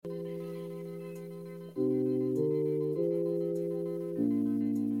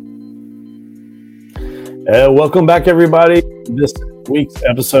Welcome back, everybody, to this week's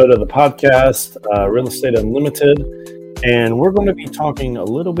episode of the podcast, Real Estate Unlimited. And we're going to be talking a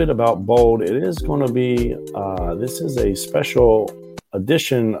little bit about bold. It is going to be, this is a special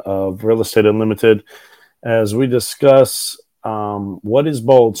edition of Real Estate Unlimited as we discuss what is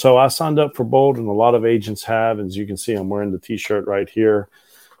bold. So I signed up for bold, and a lot of agents have. As you can see, I'm wearing the t-shirt right here.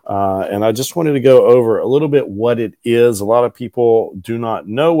 And I just wanted to go over a little bit what it is. A lot of people do not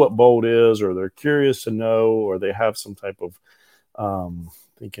know what bold is, or they're curious to know, or they have some type of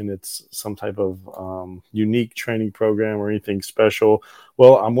thinking it's some type of unique training program or anything special.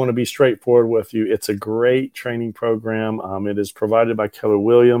 Well, I'm going to be straightforward with you. It's a great training program. It is provided by Keller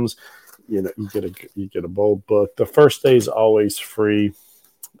Williams. You know, you get a bold book. The first day is always free.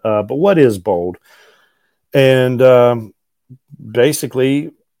 But what is bold? And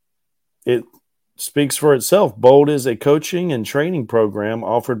basically, it speaks for itself. Bold is a coaching and training program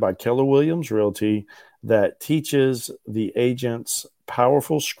offered by Keller Williams Realty that teaches the agents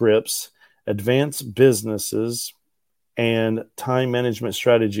powerful scripts, advanced businesses, and time management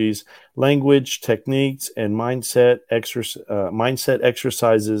strategies, language, techniques, and mindset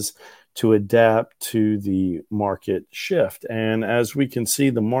exercises to adapt to the market shift. And as we can see,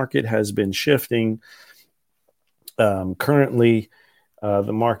 the market has been shifting. Currently,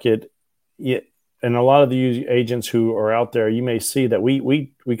 the market, and a lot of the agents who are out there, you may see that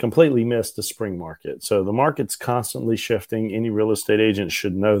we completely missed the spring market. So the market's constantly shifting. Any real estate agent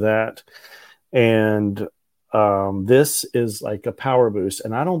should know that. And this is like a power boost.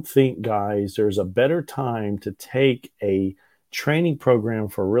 And I don't think, guys, there's a better time to take a training program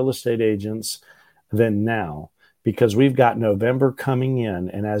for real estate agents than now, because we've got November coming in.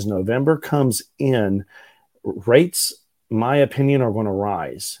 And as November comes in, rates, my opinion, are going to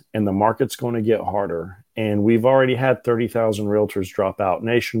rise, and the market's going to get harder. And we've already had 30,000 realtors drop out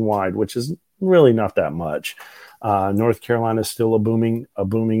nationwide, which is really not that much. North Carolina is still a booming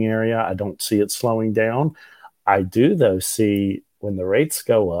area. I don't see it slowing down. I do, though, see when the rates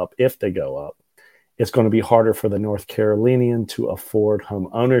go up, if they go up, it's going to be harder for the North Carolinian to afford home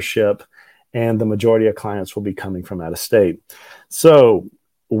ownership, and the majority of clients will be coming from out of state. So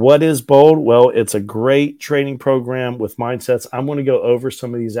what is bold? Well, it's a great training program with mindsets. I'm going to go over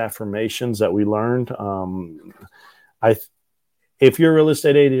some of these affirmations that we learned. If you're a real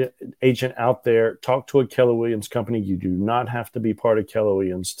estate agent out there, talk to a Keller Williams company. You do not have to be part of Keller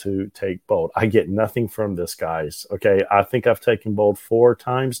Williams to take bold. I get nothing from this, guys. Okay, I think I've taken bold 4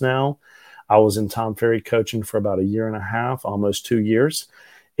 times now. I was in Tom Ferry coaching for about 1.5 years, almost 2 years.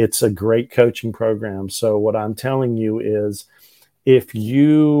 It's a great coaching program. So what I'm telling you is, if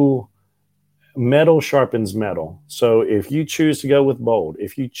you, metal sharpens metal. So if you choose to go with bold,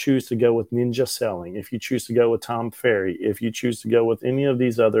 if you choose to go with ninja selling, if you choose to go with Tom Ferry, if you choose to go with any of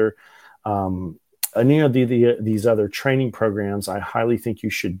these other these other training programs, I highly think you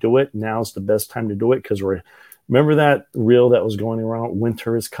should do it. Now's the best time to do it, because remember that reel that was going around,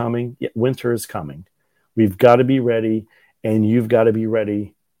 winter is coming. Yeah, winter is coming. We've got to be ready, and you've got to be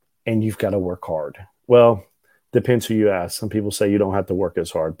ready, and you've got to work hard. Well, depends who you ask. Some people say you don't have to work as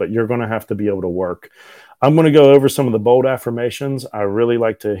hard, but you're going to have to be able to work. I'm going to go over some of the bold affirmations. I really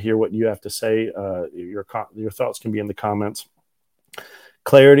like to hear what you have to say. Your thoughts can be in the comments.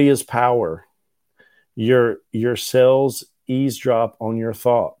 Clarity is power. Your sales eavesdrop on your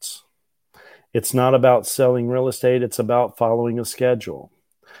thoughts. It's not about selling real estate. It's about following a schedule.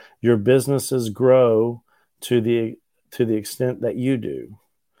 Your businesses grow to the extent that you do.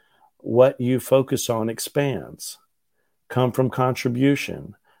 What you focus on expands. Come from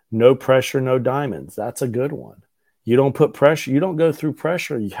contribution. No pressure, no diamonds. That's a good one. You don't put pressure. You don't go through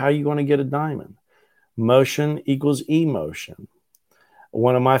pressure. How are you going to get a diamond? Motion equals emotion.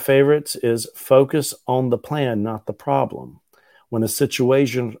 One of my favorites is focus on the plan, not the problem. When a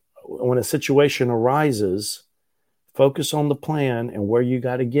situation arises, focus on the plan and where you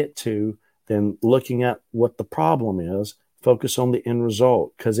got to get to, then looking at what the problem is. Focus on the end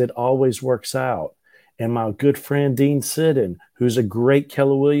result, because it always works out. And my good friend Dean Siddon, who's a great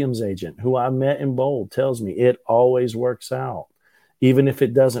Keller Williams agent, who I met in bold, tells me it always works out. Even if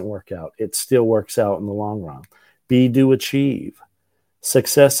it doesn't work out, it still works out in the long run. Be, do, achieve.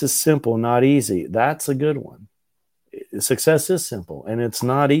 Success is simple, not easy. That's a good one. Success is simple, and it's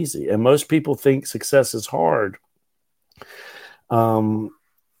not easy. And most people think success is hard, and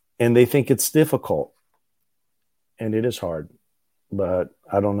they think it's difficult. And it is hard, but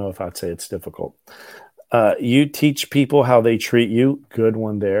I don't know if I'd say it's difficult. You teach people how they treat you. Good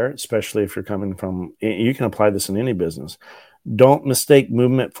one there, especially if you're coming from, you can apply this in any business. Don't mistake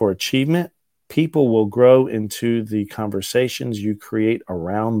movement for achievement. People will grow into the conversations you create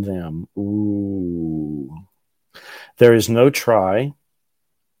around them. Ooh. There is no try.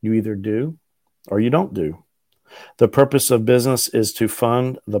 You either do or you don't do. The purpose of business is to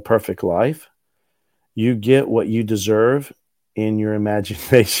fund the perfect life. You get what you deserve in your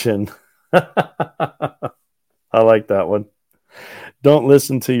imagination. I like that one. Don't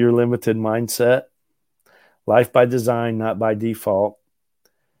listen to your limited mindset. Life by design, not by default.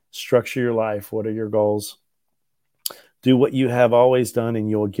 Structure your life. What are your goals? Do what you have always done, and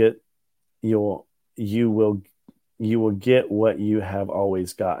you will get what you have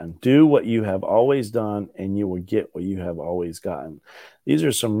always gotten. Do what you have always done, and you will get what you have always gotten. These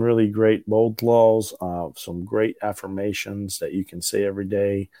are some really great bold laws, some great affirmations that you can say every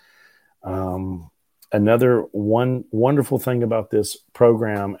day. Another wonderful thing about this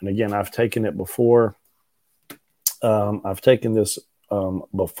program, and again, I've taken it before. I've taken this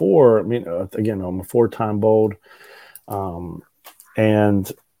before. I mean, again, I'm a 4-time bold,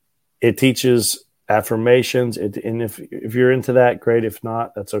 and it teaches affirmations. And if you're into that, great. If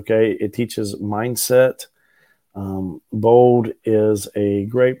not, that's okay. It teaches mindset. Bold is a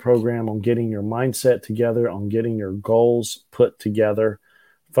great program on getting your mindset together, on getting your goals put together,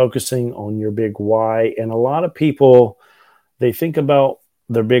 focusing on your big why. And a lot of people, they think about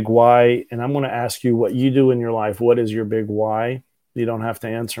their big why. And I'm going to ask you what you do in your life. What is your big why? You don't have to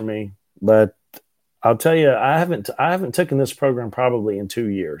answer me, but I'll tell you, I haven't taken this program probably in 2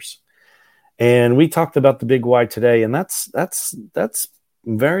 years. And we talked about the big why today, and that's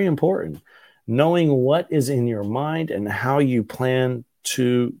very important. Knowing what is in your mind and how you plan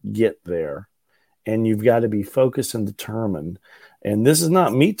to get there. And you've got to be focused and determined. And this is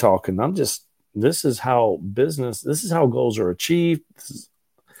not me talking. This is how goals are achieved.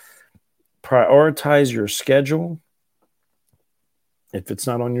 Prioritize your schedule. If it's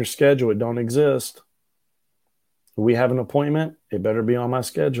not on your schedule, it don't exist. We have an appointment, it better be on my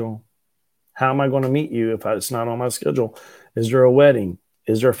schedule. How am I going to meet you if it's not on my schedule? Is there a wedding?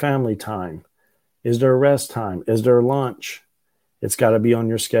 Is there family time? Is there rest time? Is there lunch? It's got to be on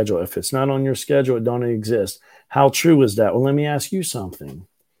your schedule. If it's not on your schedule, it don't exist. How true is that? Well, let me ask you something.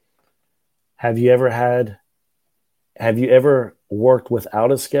 Have you ever worked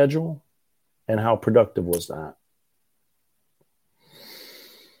without a schedule? And how productive was that?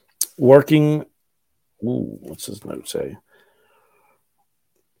 What's his note say?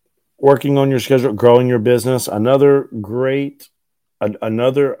 Working on your schedule, growing your business. Another great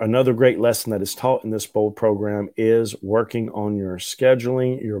lesson that is taught in this bold program is working on your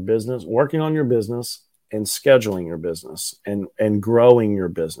scheduling your business, working on your business and scheduling your business and growing your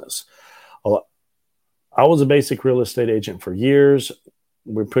business. I was a basic real estate agent for years.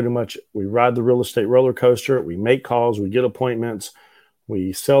 We ride the real estate roller coaster. We make calls, we get appointments,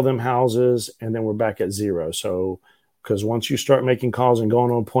 we sell them houses, and then we're back at zero. So, because once you start making calls and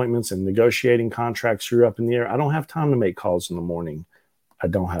going on appointments and negotiating contracts, you're up in the air. I don't have time to make calls in the morning. I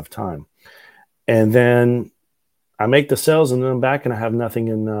don't have time. And then I make the sales and then I'm back and I have nothing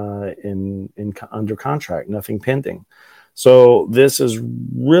in under contract, nothing pending. So this is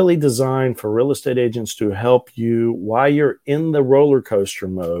really designed for real estate agents to help you while you're in the roller coaster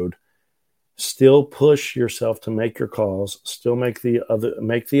mode, still push yourself to make your calls, still make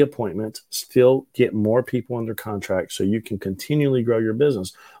the appointment, still get more people under contract so you can continually grow your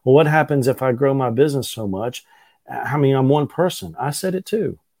business. Well, what happens if I grow my business so much? I mean, I'm one person. I said it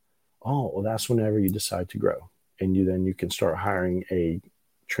too. Oh, well, that's whenever you decide to grow. And you can start hiring a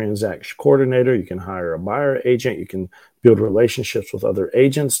transaction coordinator. You can hire a buyer agent. You can build relationships with other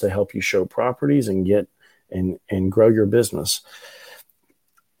agents to help you show properties and get and grow your business.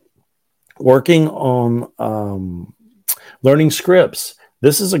 Working on learning scripts.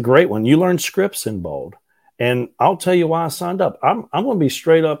 This is a great one. You learn scripts in bold. And I'll tell you why I signed up. I'm going to be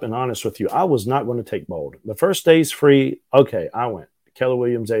straight up and honest with you. I was not going to take bold. The first day is free. Okay, I went. Keller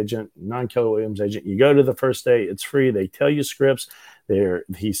Williams agent, non-Keller Williams agent. You go to the first day, it's free. They tell you scripts.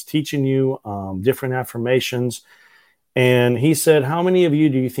 He's teaching you different affirmations. And he said, how many of you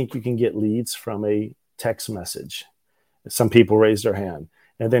do you think you can get leads from a text message? Some people raised their hand.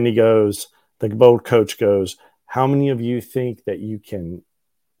 And then the bold coach goes, how many of you think that you can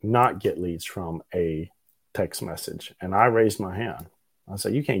not get leads from a text message? And I raised my hand. I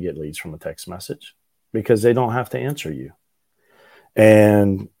said, you can't get leads from a text message because they don't have to answer you.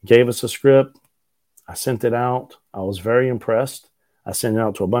 And gave us a script. I sent it out. I was very impressed. I sent it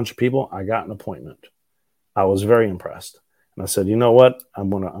out to a bunch of people. I got an appointment. I was very impressed. And I said, you know what? I'm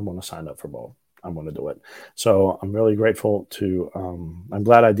gonna sign up for bold. I'm going to do it. So I'm really grateful to, I'm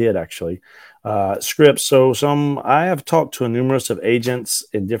glad I did actually. Scripts. So I have talked to a numerous of agents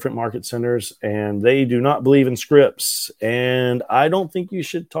in different market centers, and they do not believe in scripts. And I don't think you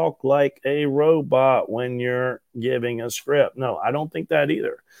should talk like a robot when you're giving a script. No, I don't think that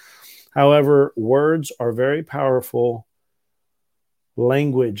either. However, words are very powerful.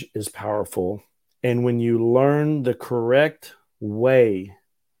 Language is powerful. And when you learn the correct way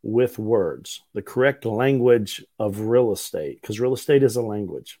with words, the correct language of real estate, because real estate is a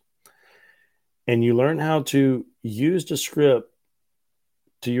language, and you learn how to use the script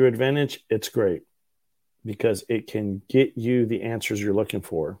to your advantage, it's great because it can get you the answers you're looking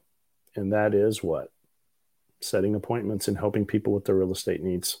for. And that is what? Setting appointments and helping people with their real estate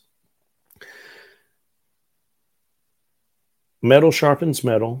needs. Metal sharpens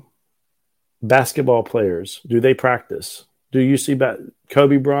metal. Basketball players, do they practice? Do you see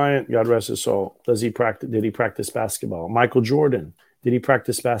Kobe Bryant, God rest his soul, does he practice? Did he practice basketball? Michael Jordan, did he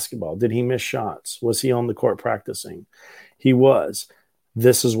practice basketball? Did he miss shots? Was he on the court practicing? He was.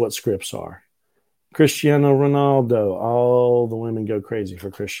 This is what scripts are. Cristiano Ronaldo, all the women go crazy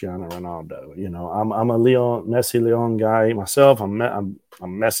for Cristiano Ronaldo. You know, I'm a Messi Leon guy myself. I'm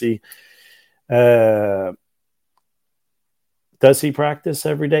Messi. Does he practice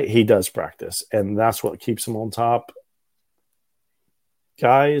every day? He does practice, and that's what keeps him on top.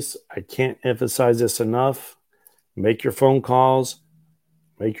 Guys, I can't emphasize this enough. Make your phone calls,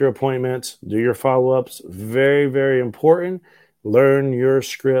 make your appointments, do your follow-ups. Very, very important. Learn your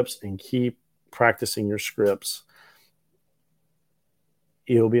scripts and keep practicing your scripts.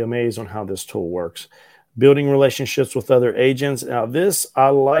 You'll be amazed on how this tool works. Building relationships with other agents. Now, I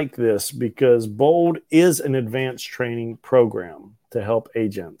like this because Bold is an advanced training program to help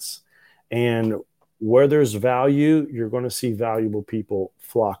agents. And where there's value, you're going to see valuable people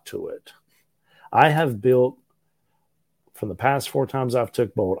flock to it. I have built, from the past 4 times I've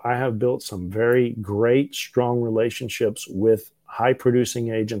took Bold, I have built some very great, strong relationships with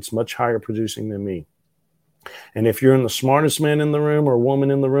high-producing agents, much higher producing than me. And if you're in the smartest man in the room or woman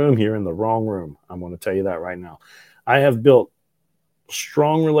in the room, you're in the wrong room. I'm going to tell you that right now. I have built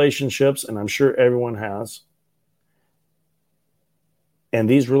strong relationships, and I'm sure everyone has. And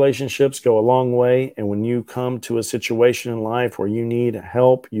these relationships go a long way. And when you come to a situation in life where you need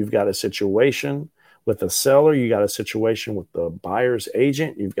help, you've got a situation with the seller, you got a situation with the buyer's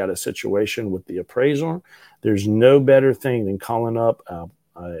agent, you've got a situation with the appraiser. There's no better thing than calling up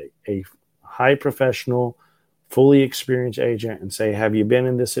a high professional, fully experienced agent and say, have you been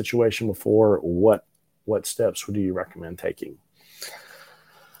in this situation before? What steps do you recommend taking?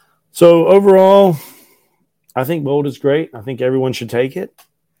 So overall, I think Bold is great. I think everyone should take it.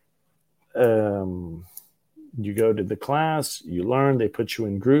 You go to the class, you learn, they put you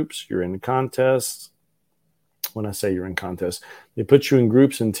in groups, you're in contests. When I say you're in contests, they put you in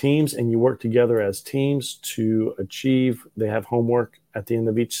groups and teams, and you work together as teams to achieve. They have homework at the end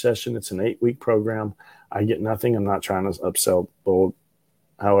of each session. It's an 8-week program. I get nothing. I'm not trying to upsell Bold.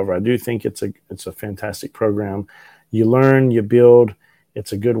 However, I do think it's a fantastic program. You learn, you build.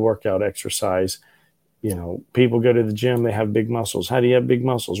 It's a good workout exercise. You know, people go to the gym, they have big muscles. How do you have big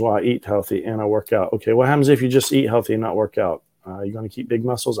muscles? Well, I eat healthy and I work out. Okay, what happens if you just eat healthy and not work out? You're going to keep big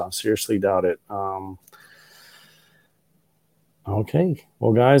muscles? I seriously doubt it. Okay.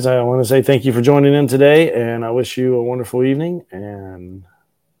 Well, guys, I want to say thank you for joining in today, and I wish you a wonderful evening, and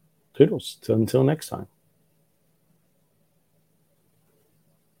toodles until next time.